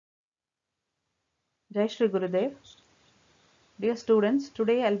Jai Shri Gurudev. Dear students,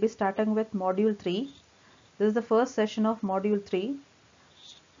 today I'll be starting with Module 3. This is the first session of Module 3.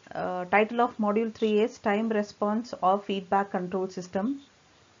 Title of Module 3 is Time Response of Feedback Control System.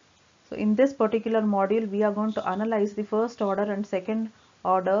 So in this particular module, we are going to analyze the first order and second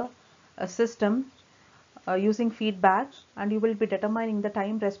order system using feedback, and you will be determining the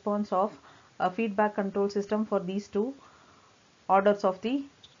time response of a feedback control system for these two orders of the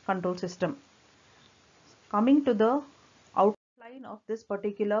control system. Coming to the outline of this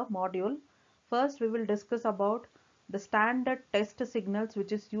particular module, first we will discuss about the standard test signals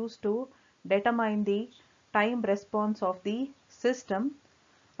which is used to determine the time response of the system,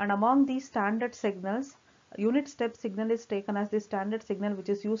 and among these standard signals, unit step signal is taken as the standard signal which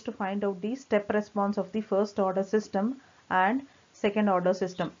is used to find out the step response of the first order system and second order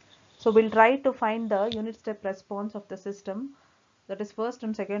system. So we'll try to find the unit step response of the system, that is first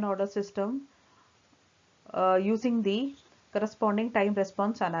and second order system, using the corresponding time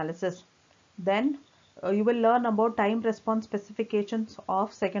response analysis. Then you will learn about time response specifications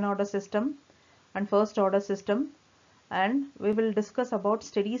of second order system and first order system, and we will discuss about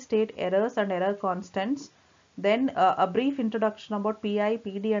steady state errors and error constants. Then a brief introduction about PI,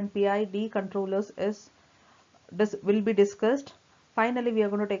 PD and PID controllers will be discussed. Finally, we are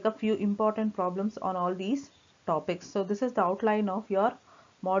going to take a few important problems on all these topics. So this is the outline of your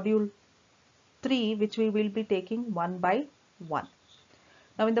module 3, which we will be taking one by one.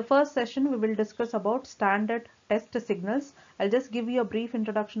 Now in the first session, we will discuss about standard test signals. I'll just give you a brief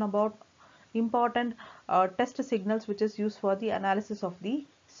introduction about important test signals which is used for the analysis of the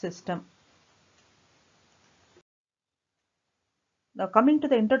system. Now coming to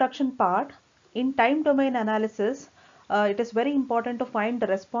the introduction part, in time domain analysis, it is very important to find the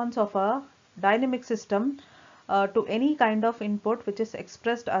response of a dynamic system to any kind of input which is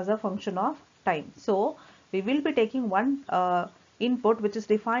expressed as a function of time. So we will be taking one input which is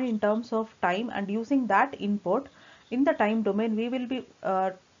defined in terms of time, and using that input in the time domain we will be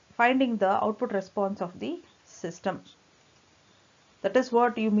finding the output response of the system. That is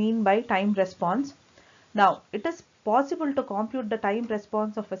what you mean by time response. Now it is possible to compute the time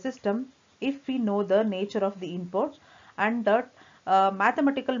response of a system if we know the nature of the input and the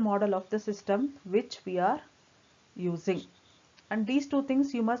mathematical model of the system which we are using. And these two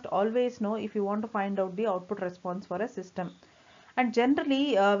things you must always know if you want to find out the output response for a system. And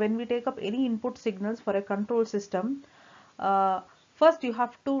generally when we take up any input signals for a control system, first you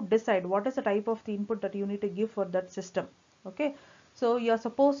have to decide what is the type of the input that you need to give for that system. Okay, so you are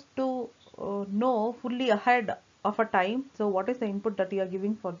supposed to know fully ahead of a time, so what is the input that you are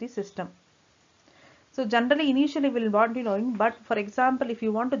giving for the system. So generally initially we will not be knowing, but for example if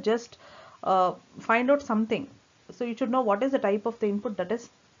you want to just find out something, so you should know what is the type of the input that is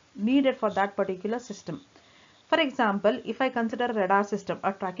needed for that particular system. For example, if I consider a radar system,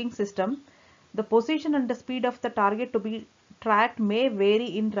 a tracking system, the position and the speed of the target to be tracked may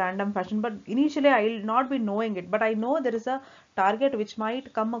vary in random fashion, but initially I will not be knowing it, but I know there is a target which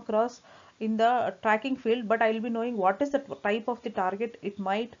might come across in the tracking field, but I will be knowing what is the type of the target it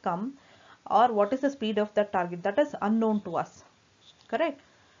might come, or what is the speed of that target, that is unknown to us, correct?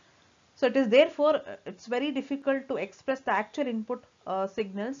 So it is therefore it's very difficult to express the actual input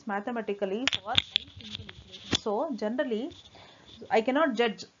signals mathematically for any single equation. So generally I cannot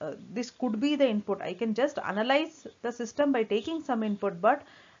judge this could be the input. I can just analyze the system by taking some input, but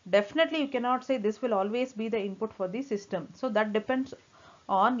definitely you cannot say this will always be the input for the system. So that depends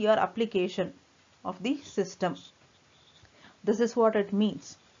on your application of the system. This is what it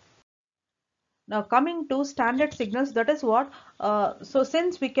means. Now coming to standard signals, that is what, so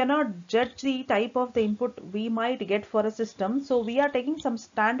since we cannot judge the type of the input we might get for a system, so we are taking some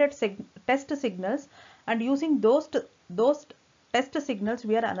standard test signals, and using those test signals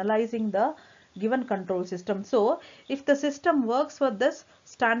we are analyzing the given control system. So if the system works for this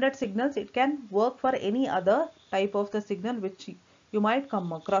standard signals, it can work for any other type of the signal which you might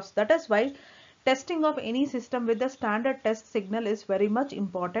come across. That is why testing of any system with the standard test signal is very much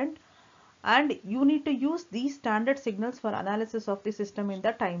important, and you need to use these standard signals for analysis of the system in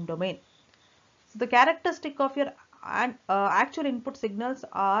the time domain. So the characteristic of your actual input signals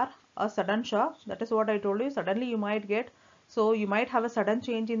are a sudden shock. That is what I told you. Suddenly you might get, so you might have a sudden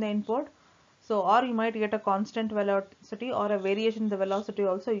change in the input, so or you might get a constant velocity or a variation in the velocity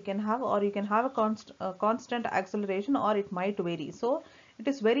also you can have, or you can have a constant acceleration, or it might vary. So it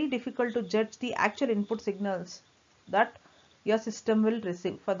is very difficult to judge the actual input signals that your system will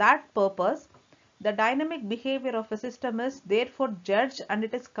receive. For that purpose, the dynamic behavior of a system is therefore judged, and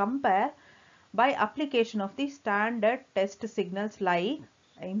it is compared by application of the standard test signals like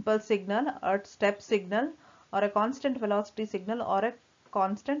impulse signal, a step signal, or a constant velocity signal, or a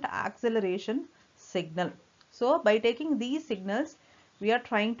constant acceleration signal. So by taking these signals, we are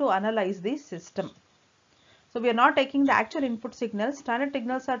trying to analyze the system. So we are not taking the actual input signals. Standard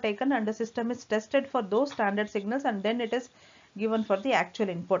signals are taken and the system is tested for those standard signals, and then it is given for the actual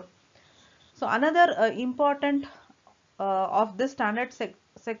input. So another important of this standard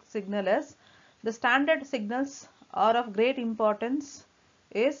signal is the standard signals are of great importance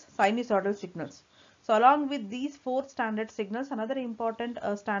is sinusoidal signals. So along with these four standard signals, another important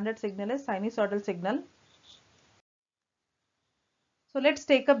standard signal is sinusoidal signal. So let's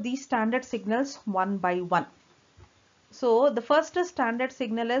take up these standard signals one by one. So the first standard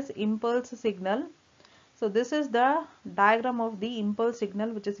signal is impulse signal. So this is the diagram of the impulse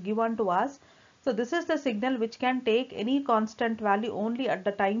signal which is given to us. So this is the signal which can take any constant value only at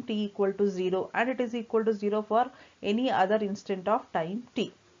the time t equal to 0, and it is equal to 0 for any other instant of time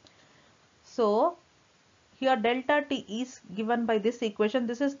t. So here delta t is given by this equation.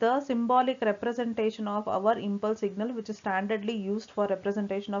 This is the symbolic representation of our impulse signal, which is standardly used for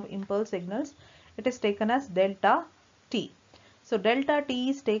representation of impulse signals. It is taken as delta t. So delta t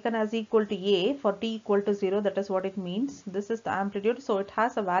is taken as equal to a for t equal to 0. That is what it means. This is the amplitude. So it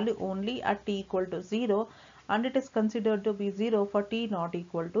has a value only at t equal to 0, and it is considered to be 0 for t not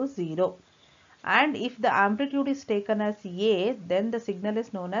equal to 0. And if the amplitude is taken as a, then the signal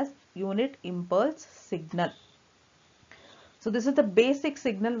is known as unit impulse signal. So this is the basic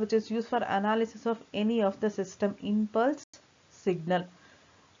signal which is used for analysis of any of the system impulse signal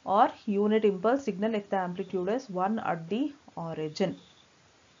or unit impulse signal if the amplitude is 1 at the origin.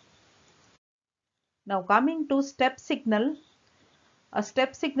 Now coming to step signal. A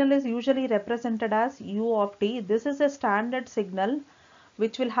step signal is usually represented as u of t. This is a standard signal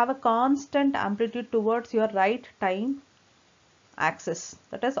which will have a constant amplitude towards your right time axis,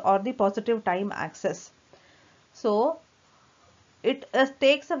 that is, or the positive time axis. So it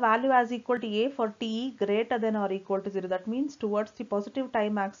takes a value as equal to a for t greater than or equal to 0. That means towards the positive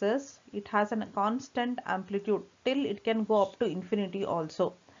time axis it has a constant amplitude till it can go up to infinity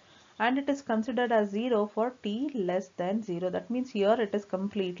also, and it is considered as 0 for t less than 0. That means here it is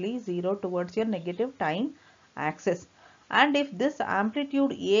completely 0 towards your negative time axis. And if this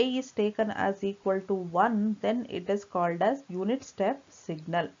amplitude a is taken as equal to 1, then it is called as unit step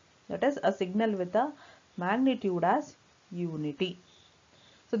signal. That is a signal with a magnitude as unity.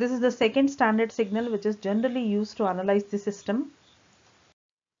 So this is the second standard signal which is generally used to analyze the system.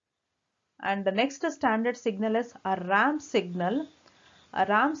 And the next standard signal is a ramp signal. A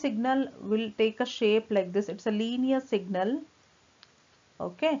ramp signal will take a shape like this. It's a linear signal.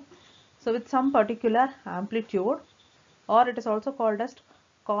 Okay. So with some particular amplitude, or it is also called as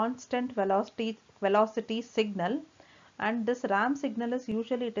constant velocity signal. And this ramp signal is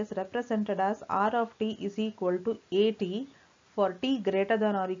usually it is represented as r of t is equal to at for t greater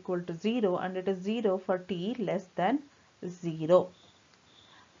than or equal to 0, and it is 0 for t less than 0.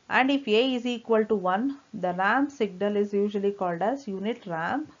 And if a is equal to 1, the ramp signal is usually called as unit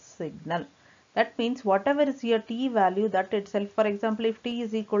ramp signal. That means whatever is your t value, that itself, for example, if t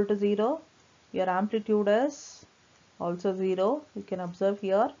is equal to 0, your amplitude is also 0. You can observe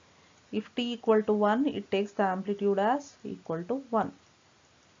here. If t equal to 1, it takes the amplitude as equal to 1.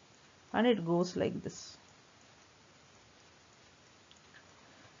 And it goes like this.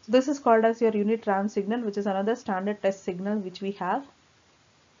 So this is called as your unit ramp signal, which is another standard test signal which we have.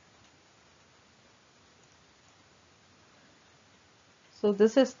 So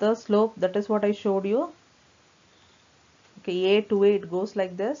this is the slope, that is what I showed you. Okay, a to a it goes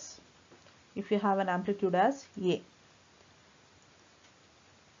like this if you have an amplitude as a.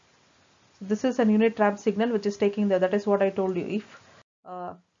 So this is a unit ramp signal which is taking that is what I told you. If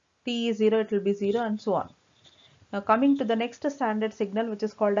t is 0, it will be 0 and so on. Now coming to the next standard signal which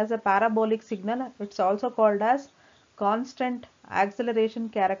is called as a parabolic signal. It's also called as constant acceleration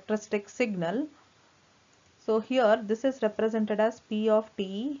characteristic signal. So here this is represented as p of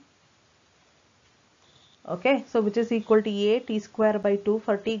t. Okay, so which is equal to a t square by 2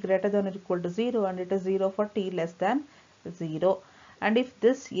 for t greater than or equal to 0, and it is 0 for t less than 0. And if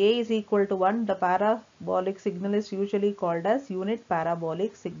this a is equal to 1, the parabolic signal is usually called as unit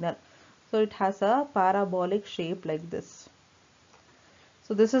parabolic signal. So it has a parabolic shape like this.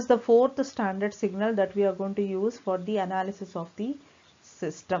 So this is the fourth standard signal that we are going to use for the analysis of the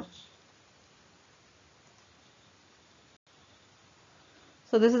system.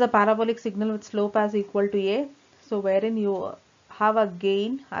 So this is a parabolic signal with slope as equal to a. So wherein you have a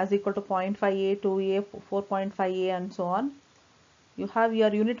gain as equal to 0.5a, 2a, 4.5a and so on. You have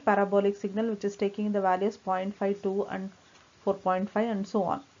your unit parabolic signal which is taking the values 0.5, 2 and 4.5 and so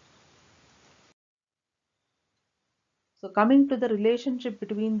on. So coming to the relationship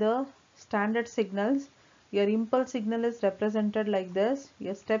between the standard signals, your impulse signal is represented like this,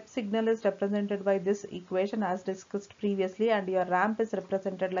 your step signal is represented by this equation as discussed previously, and your ramp is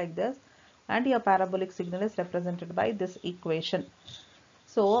represented like this, and your parabolic signal is represented by this equation.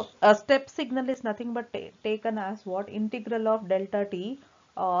 So a step signal is nothing but taken as what? Integral of delta t,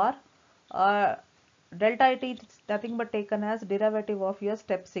 or delta t is nothing but taken as derivative of your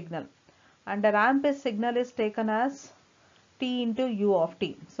step signal, and the ramp signal is taken as t into u of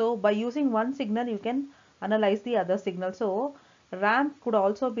t. So by using one signal you can analyze the other signal. So ramp could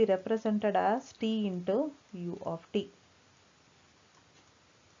also be represented as t into u of t,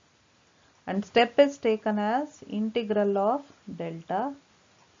 and step is taken as integral of delta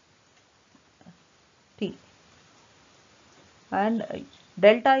t, and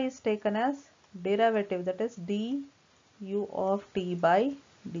delta is taken as derivative, that is du of t by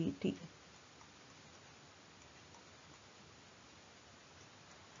dt,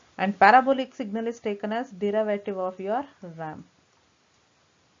 and parabolic signal is taken as derivative of your ramp.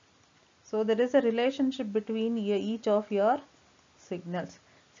 So there is a relationship between each of your signals.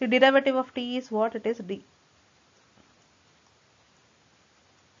 See, derivative of t is what? It is d.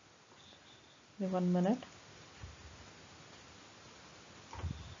 1 minute.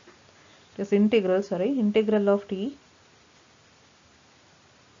 It is integral, sorry, integral of t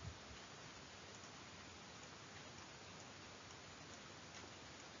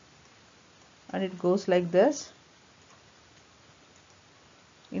and it goes like this,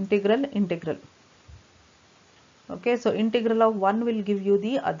 integral. Okay, so integral of one will give you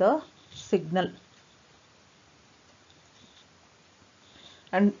the other signal,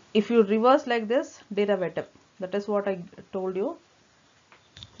 and if you reverse like this, derivative, that is what I told you.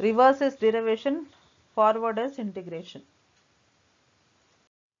 Reverse is derivation, forward is integration.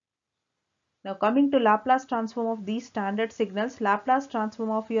 Now coming to Laplace transform of these standard signals, Laplace transform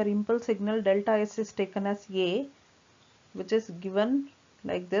of your impulse signal delta s is taken as a, which is given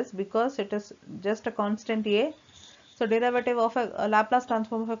like this because it is just a constant a. So derivative of a Laplace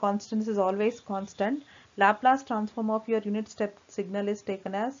transform of a constant is always constant. Laplace transform of your unit step signal is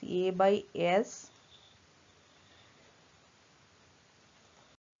taken as a by s.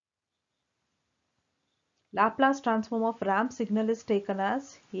 Laplace transform of ramp signal is taken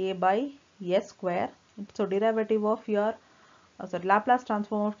as a by s square. So derivative of your Laplace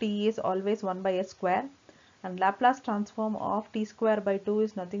transform of t is always 1 by s square, and Laplace transform of t square by 2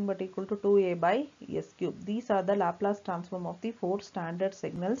 is nothing but equal to 2a by s cube. These are the Laplace transform of the 4 standard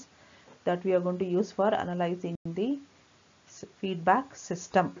signals that we are going to use for analyzing the feedback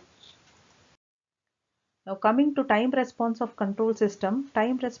system. Now coming to time response of control system,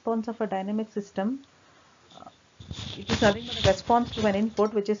 time response of a dynamic system, it is nothing but a response to an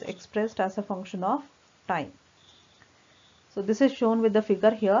input which is expressed as a function of time. So this is shown with the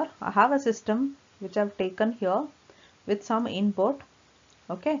figure here. I have a system which I have taken here with some input.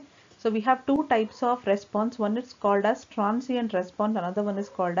 Okay, so we have two types of response. One is called as transient response, another one is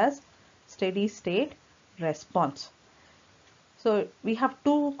called as steady state response. So we have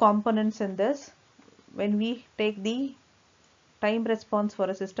two components in this. When we take the time response for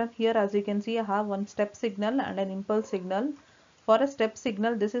a system, here as you can see I have one step signal and an impulse signal. For a step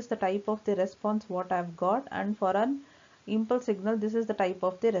signal, this is the type of the response what I have got, and for an impulse signal, this is the type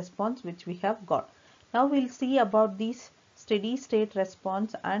of the response which we have got. Now we'll see about these steady state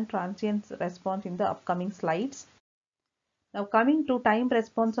response and transient response in the upcoming slides. Now coming to time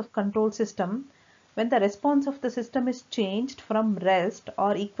response of control system, when the response of the system is changed from rest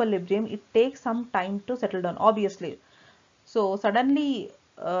or equilibrium, it takes some time to settle down, obviously. So suddenly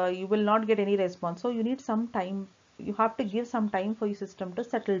you will not get any response, so you need some time, you have to give some time for your system to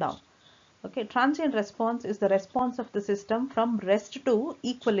settle down. Okay, transient response is the response of the system from rest to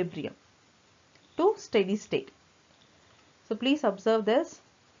equilibrium to steady state. So please observe this.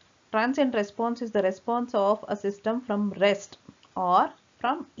 Transient response is the response of a system from rest or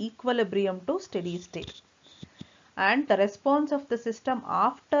from equilibrium to steady state. And the response of the system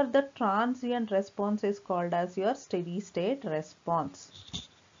after the transient response is called as your steady state response.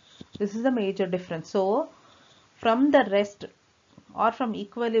 This is a major difference. So from the rest or from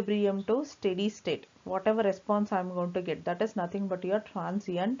equilibrium to steady state, whatever response I am going to get, that is nothing but your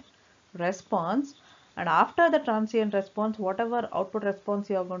transient response. And after the transient response, whatever output response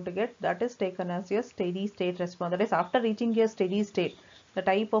you are going to get, that is taken as your steady state response. That is after reaching your steady state, the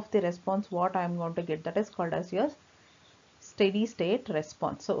type of the response what I am going to get, that is called as your steady state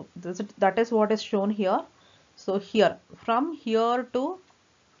response. So that is what is shown here. So here, from here to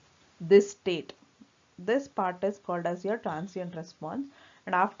this state, this part is called as your transient response,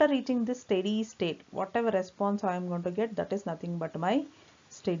 and after reaching this steady state, whatever response I am going to get, that is nothing but my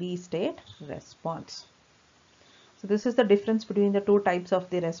steady state response. So this is the difference between the two types of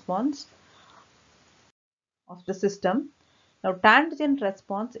the response of the system. Now transient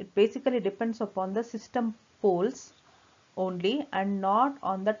response, it basically depends upon the system poles only and not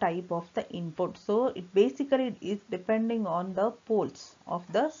on the type of the input. So it basically is depending on the poles of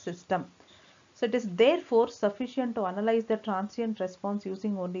the system. So it is therefore sufficient to analyze the transient response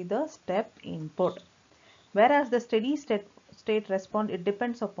using only the step input. Whereas the steady state response, it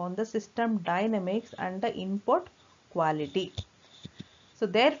depends upon the system dynamics and the input quality. So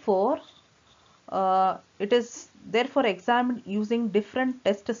therefore, it is therefore examined using different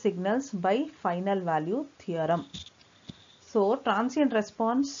test signals by final value theorem. So transient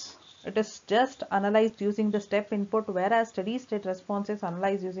response, it is just analyzed using the step input, whereas steady state response is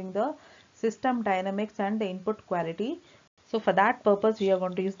analyzed using the system dynamics and the input quality. So for that purpose, we are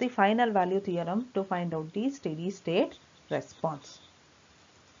going to use the final value theorem to find out the steady state response.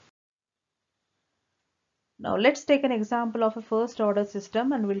 Now let's take an example of a first order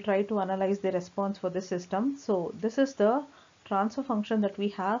system and we'll try to analyze the response for this system. So this is the transfer function that we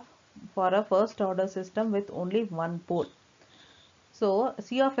have for a first order system with only one pole. So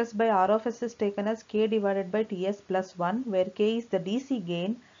C of S by R of S is taken as K divided by Ts plus 1, where K is the DC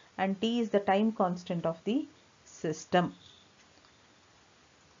gain and T is the time constant of the system.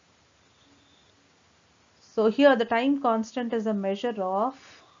 So here the time constant is a measure of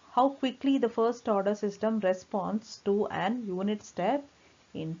how quickly the first order system responds to an unit step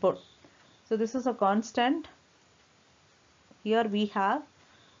input. So this is a constant here we have,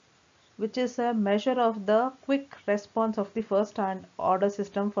 which is a measure of the quick response of the first order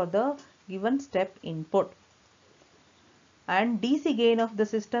system for the given step input. And DC gain of the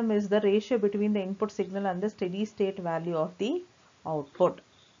system is the ratio between the input signal and the steady state value of the output.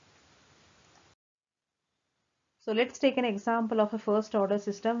 So let's take an example of a first order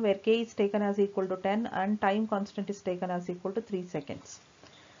system where K is taken as equal to 10 and time constant is taken as equal to 3 seconds.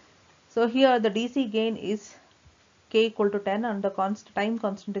 So here the DC gain is K equal to 10 and the time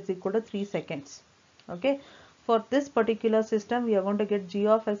constant is equal to 3 seconds. Okay. For this particular system, we are going to get G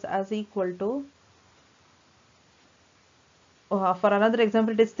of S as equal to, for another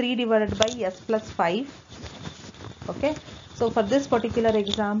example, it is 3 divided by S plus 5. Okay. So for this particular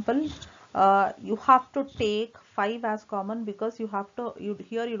example, you have to take 5 as common because you have to,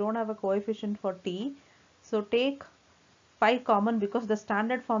 here you don't have a coefficient for T. So take 5 common because the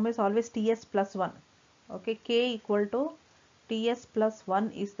standard form is always Ts plus 1. Okay, K equal to Ts plus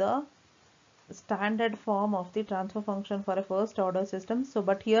 1 is the standard form of the transfer function for a first order system. So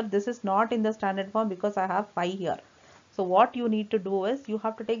but here this is not in the standard form because I have 5 here. So what you need to do is you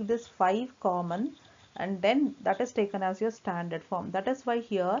have to take this 5 common and then that is taken as your standard form. That is why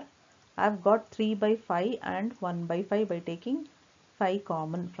here I have got 3 by 5 and 1 by 5 by taking 5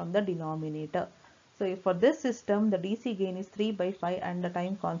 common from the denominator. So for this system, the DC gain is 3 by 5 and the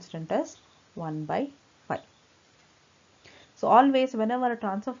time constant is 1 by 5. So always whenever a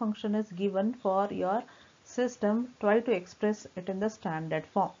transfer function is given for your system, try to express it in the standard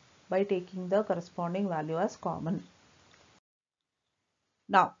form by taking the corresponding value as common.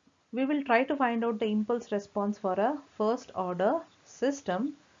 Now we will try to find out the impulse response for a first order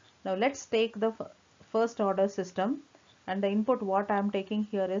system. Now let's take the first order system, and the input what I am taking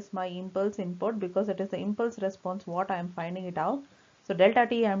here is my impulse input because it is the impulse response what I am finding it out. So delta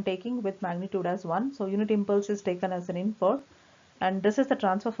t I am taking with magnitude as 1. So unit impulse is taken as an input, and this is the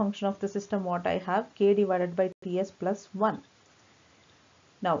transfer function of the system what I have, K divided by Ts plus 1.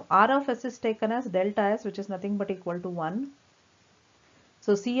 Now R of S is taken as delta S, which is nothing but equal to 1.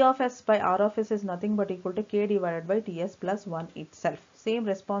 So C of S by R of S is nothing but equal to K divided by Ts plus 1 itself. Same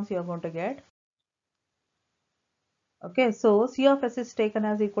response you are going to get. Okay, so C of S is taken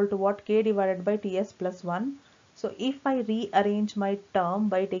as equal to what? K divided by Ts plus 1. So if I rearrange my term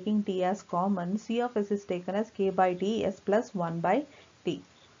by taking T as common, C of S is taken as K by T S plus 1 by T.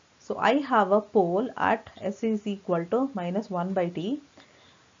 So I have a pole at S is equal to minus 1 by T.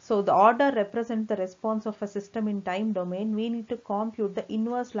 So the order represents the response of a system in time domain. We need to compute the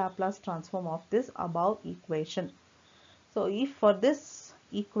inverse Laplace transform of this above equation. So if for this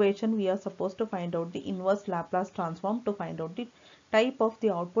equation we are supposed to find out the inverse Laplace transform to find out the type of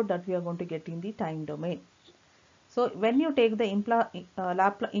the output that we are going to get in the time domain. So when you take the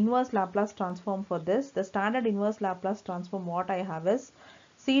inverse Laplace transform for this, the standard inverse Laplace transform what I have is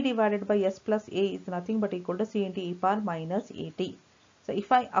C divided by S plus A is nothing but equal to C into e power minus AT. So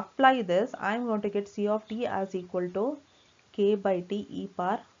if I apply this, I am going to get C of t as equal to K by T e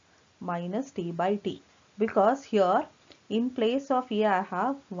power minus T by T. because here in place of A I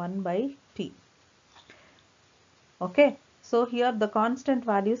have 1 by T. Okay, so here the constant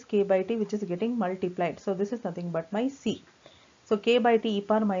value is K by T, which is getting multiplied. So this is nothing but my C. So K by T e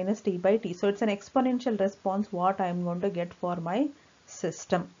power minus T by T. So it's an exponential response what I am going to get for my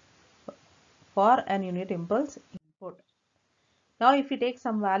system for an unit impulse input. Now if we take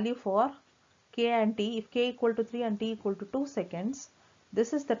some value for K and T, if K equal to 3 and T equal to 2 seconds,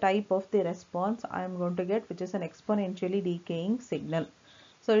 this is the type of the response I am going to get, which is an exponentially decaying signal.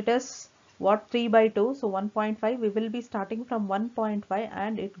 So it is what, 3 by 2, so 1.5. We will be starting from 1.5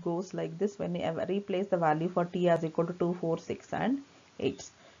 and it goes like this when we replace the value for T as equal to 2, 4, 6 and 8.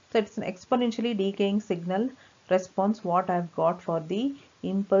 So it's an exponentially decaying signal response what I've got for the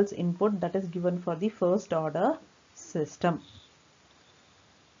impulse input that is given for the first order system.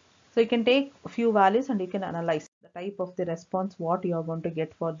 So you can take a few values and you can analyze the type of the response what you are going to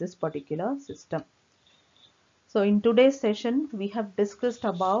get for this particular system. So in today's session we have discussed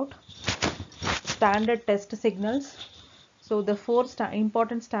about standard test signals. So the four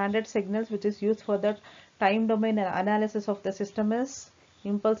important standard signals which is used for the time domain analysis of the system is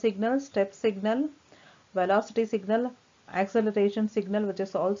impulse signal, step signal, velocity signal, acceleration signal, which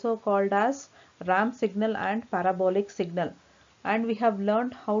is also called as ramp signal, and parabolic signal. And we have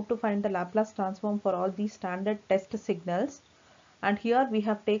learned how to find the Laplace transform for all these standard test signals. And here we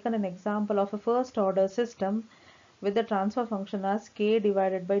have taken an example of a first order system with the transfer function as k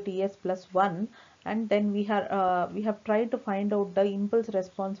divided by ts plus 1, and then we have tried to find out the impulse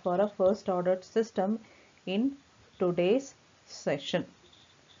response for a first order system in today's session.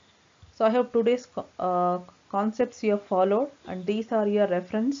 So I hope today's concepts you have followed, and these are your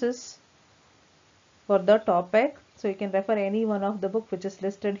references for the topic. So you can refer any one of the book which is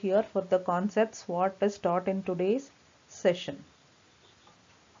listed here for the concepts what is taught in today's session.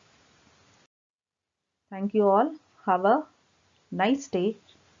 Thank you all. Have a nice day.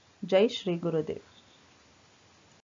 Jai Shri Gurudev.